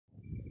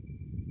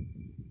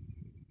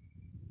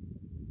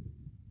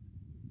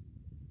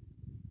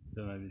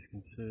Don't know if you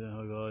can see that.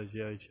 Hi guys,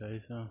 Yowie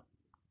Chaser.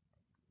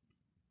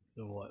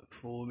 The white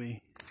 40.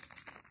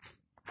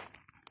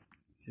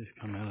 Just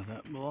come out of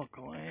that block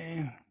of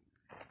land.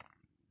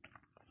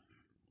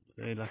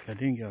 See, lucky I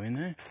didn't go in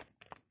there.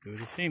 He would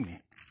have seen me.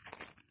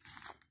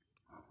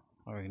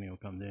 I reckon he'll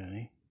come down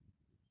here.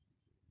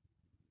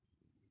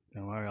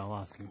 Don't worry, I'll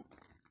ask him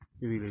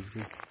if he lives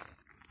here.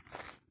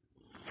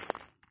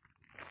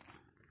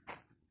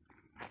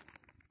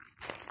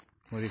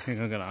 What do you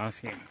think I'm going to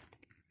ask him?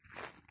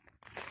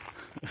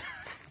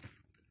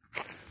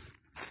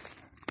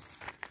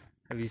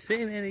 Have you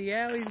seen any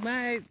yowies,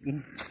 mate?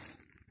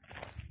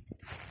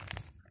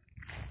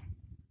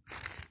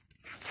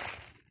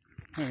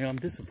 I'm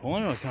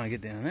disappointed I can't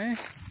get down there.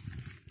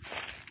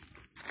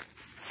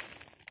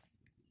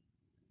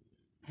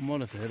 I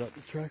might have to head up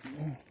the track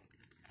more.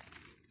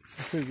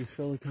 Let's see if this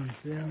fella comes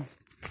down.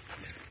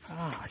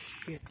 Ah,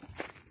 shit.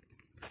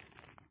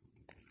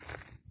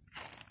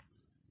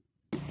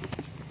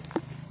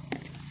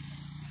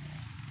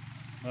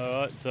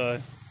 Alright,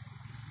 so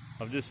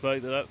I've just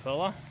spoke to that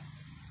fella.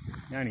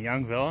 The only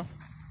young fella.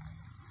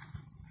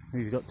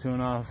 He's got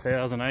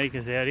 2,500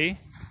 acres out here.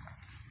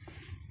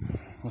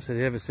 I said,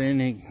 you ever seen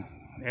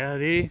anything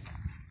out here?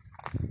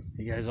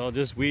 He goes, oh,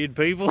 just weird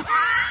people.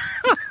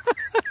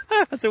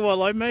 I said, what,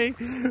 like me?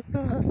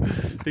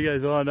 He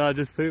goes, oh no,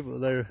 just people.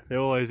 They're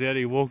always out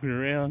here walking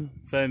around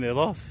saying they're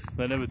lost.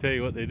 They never tell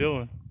you what they're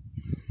doing.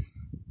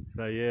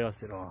 So yeah, I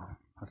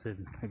said,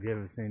 have you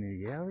ever seen any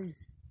yowies?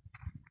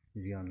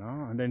 He's going,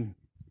 no. And then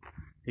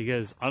he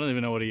goes, I don't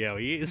even know what a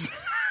yowie is.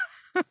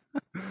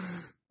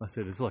 I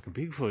said, it's like a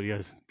Bigfoot. He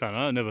goes, don't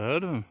know, never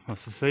heard of him. I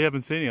said, so you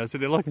haven't seen him? I said,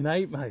 they're like an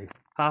ape, mate.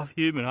 Half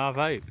human, half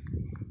ape.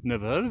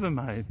 Never heard of him,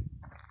 mate.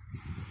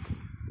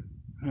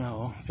 Oh,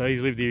 well, so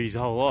he's lived here his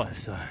whole life,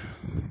 so I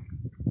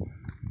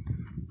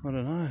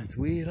don't know, it's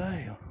weird,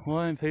 eh?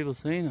 Why aren't people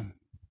seeing him?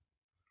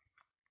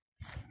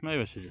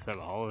 Maybe I should just have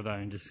a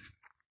holiday and just...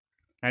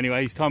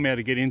 Anyway, he's told me how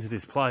to get into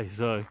this place,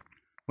 so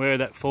where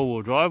that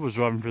four-wheel drive was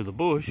driving through the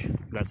bush,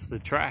 that's the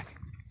track.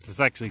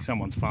 It's actually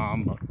someone's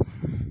farm, but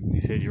he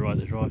said you're right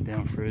to drive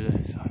down through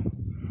there, so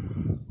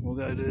we'll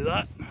go do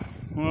that.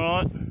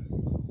 Alright.